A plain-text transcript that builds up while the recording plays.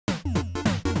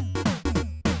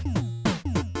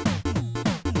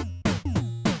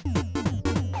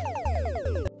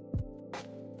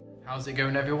How's it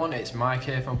going, everyone? It's Mike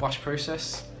here from Blast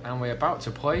Process, and we're about to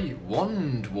play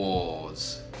Wand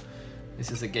Wars.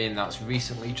 This is a game that's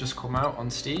recently just come out on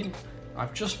Steam.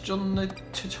 I've just done the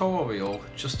tutorial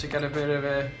just to get a bit of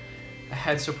a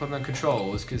heads up on the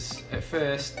controls, because at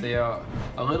first they are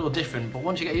a little different, but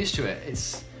once you get used to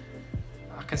it,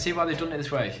 I can see why they've done it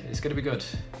this way. It's going to be good.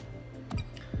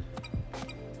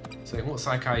 So it looks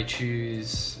like I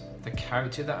choose the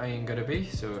character that I am going to be,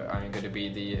 so I am going to be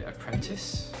the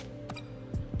apprentice.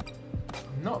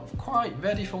 I'm not quite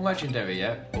ready for legendary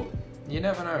yet, but you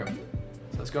never know.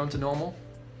 So let's go on to normal.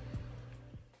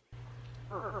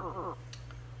 So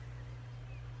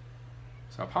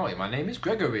apparently my name is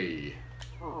Gregory.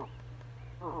 Oh,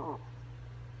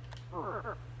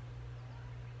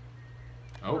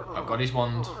 I've got his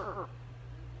wand.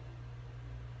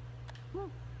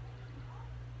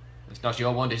 It's not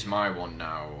your wand, it's my wand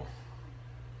now.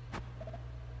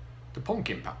 The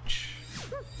pumpkin patch.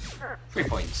 3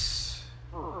 points.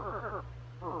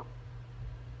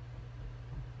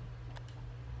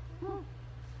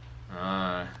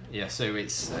 Yeah, so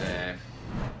it's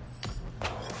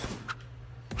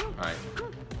right.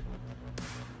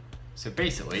 So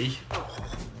basically,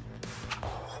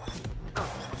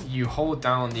 you hold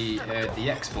down the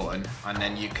X button, and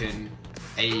then you can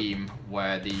aim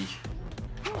where the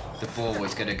ball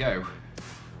is going to go.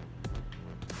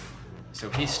 So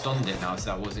he's stunned it now,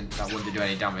 so that wouldn't do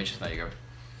any damage. There you go.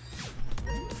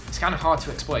 It's kind of hard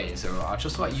to explain, so I'll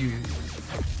just let you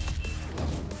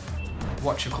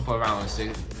watch a couple of rounds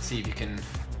to see if you can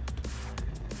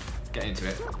get into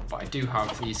it. But I do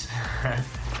have these.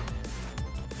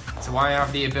 So I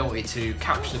have the ability to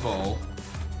catch the ball.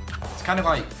 It's kind of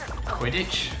like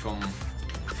Quidditch from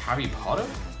Harry Potter.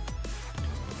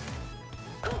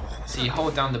 So you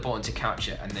hold down the button to catch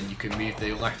it, and then you can move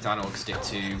the left analog stick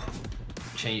to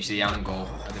change the angle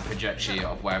and the trajectory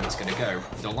of where it's going to go.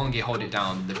 The longer you hold it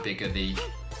down, the bigger the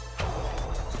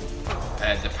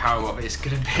power of it is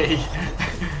going to be.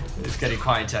 It's getting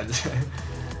quite intense.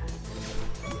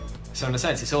 So in a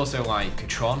sense, it's also like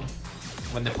Tron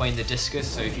when they're playing the discus.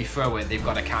 So if you throw it, they've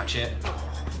got to catch it,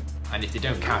 and if they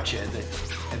don't catch it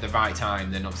at the right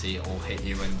time, then obviously it will hit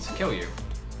you and kill you.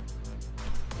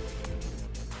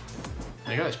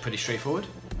 There you go, it's pretty straightforward.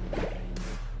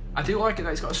 I do like it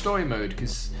that it's got a story mode,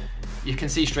 because you can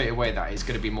see straight away that it's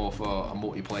going to be more for a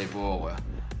multiplayer brawler.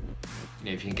 You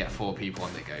know, if you can get 4 people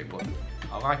on the go, but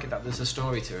I like it that there's a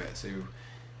story to it, so you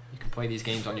can play these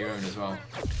games on your own as well.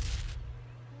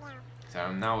 So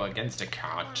I'm now against a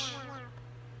cat.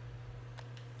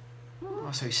 Oh,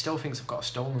 so he still thinks I've got a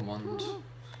stolen wand.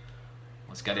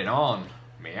 Let's get it on.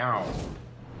 Meow.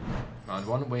 Round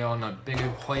 1, we're on a bigger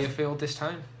player field this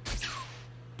time.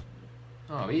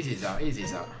 Oh, easy as that, easy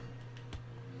as that.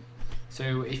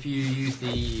 So if you use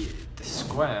the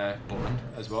square button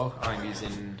as well, I'm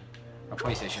using a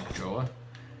PlayStation controller,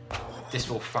 this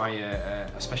will fire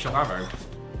a special arrow.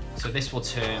 So this will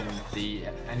turn the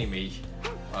enemy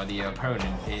or the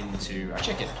opponent into a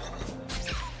chicken.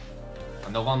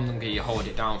 And the longer you hold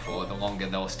it down for, the longer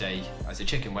they'll stay as a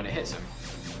chicken when it hits them.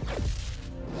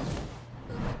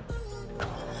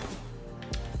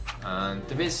 And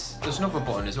there's another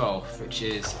button as well, which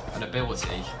is an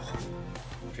ability,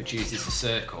 which uses a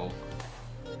circle.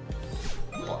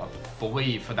 But I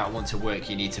believe for that one to work,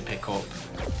 you need to pick up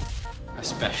a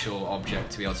special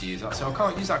object to be able to use that. So I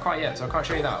can't use that quite yet, so I can't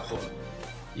show you that, but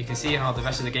you can see how the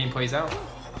rest of the game plays out.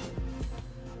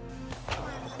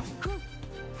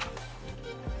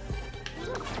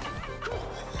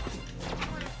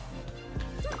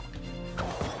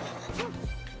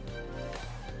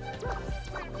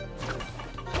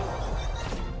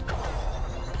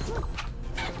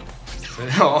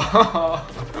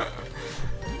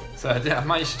 So I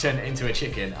managed to turn it into a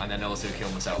chicken and then also kill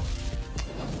myself.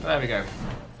 But there we go.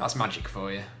 That's magic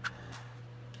for you.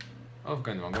 Oh, I'm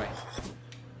going the wrong way.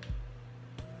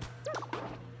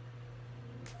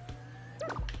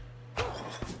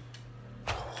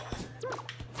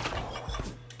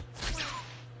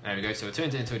 There we go. So I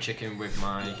turned it into a chicken with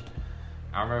my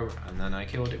arrow, and then I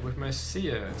killed it with my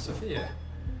Sophia.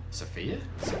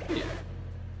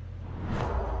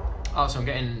 Oh, so I'm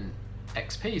getting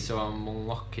XP, so I'm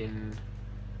unlocking...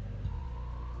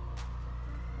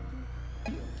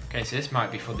 Okay, so this might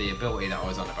be for the ability that I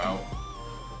was on about.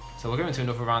 So we'll go into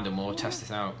another round and we'll test this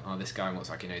out. Oh, this guy looks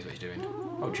like he knows what he's doing.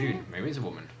 Oh, June, maybe he's a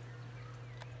woman.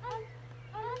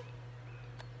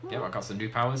 Yeah, I got some new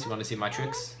powers. You want to see my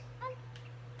tricks?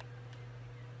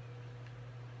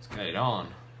 Let's get it on.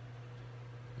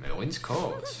 Merlin's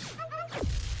Court.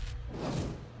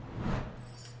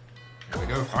 Here we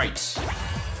go, fight.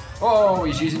 Oh,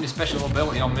 he's using his special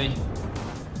ability on me.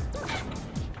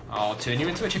 I'll turn you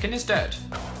into a chicken instead.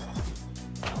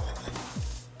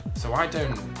 So I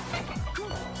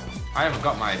haven't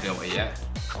got my ability yet.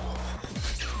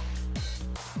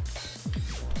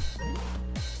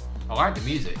 I like the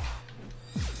music.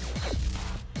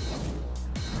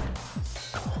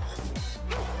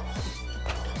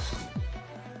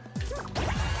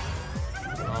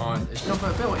 Oh, it's another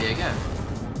ability again.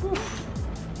 Oof.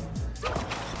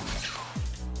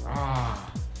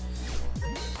 Ah.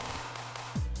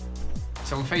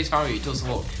 So on face value it does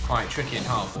look quite tricky and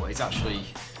hard, but it's actually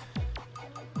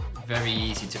very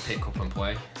easy to pick up and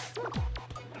play.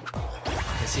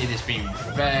 I can see this being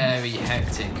very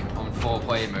hectic on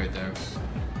 4-player mode though,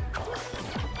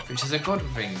 which is a good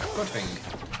thing.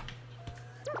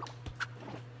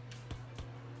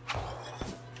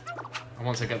 And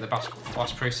once I get the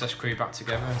Blast Process crew back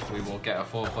together, we will get a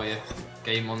 4-player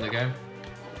game on the go.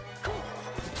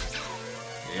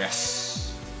 Yes.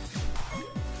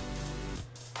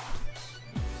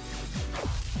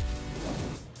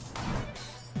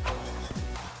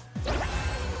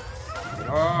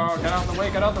 Oh, get out of the way,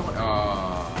 get out of the way.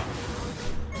 Oh.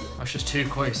 I was just too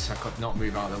close, I could not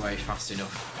move out of the way fast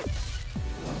enough.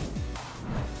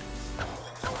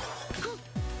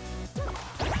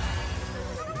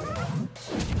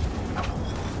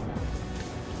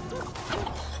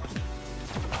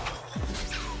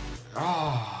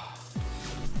 Oh.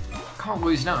 Can't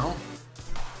lose now.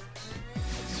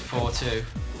 It's 4-2.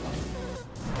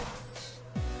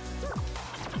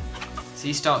 So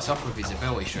he starts off with his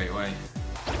ability straight away.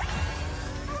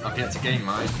 I've yet to gain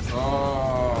mine.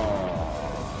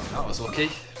 Oh, that was lucky.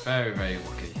 Very, very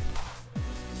lucky.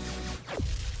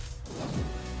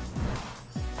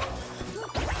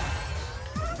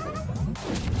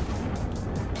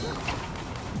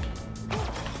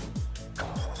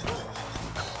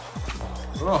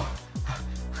 Oh,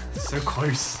 so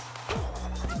close.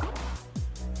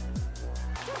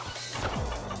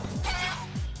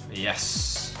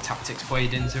 Yes, tactics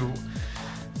played into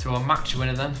a match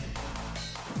winner then.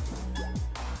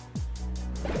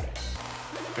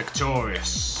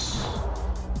 Victorious.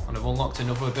 And I've unlocked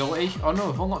another ability. Oh no,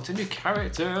 I've unlocked a new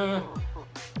character.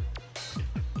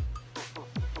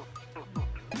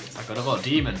 I got a little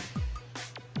demon.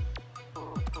 But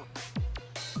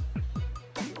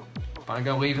I'm going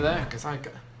to leave it there because I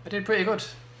did pretty good.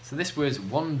 So this was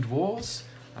Wand Wars,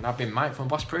 and I've been Mike from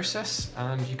Blast Process,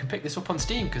 and you can pick this up on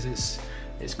Steam because it's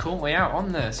currently out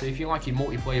on there. So if you like your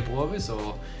multiplayer blowers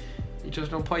or you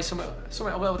just don't play something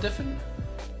a little different,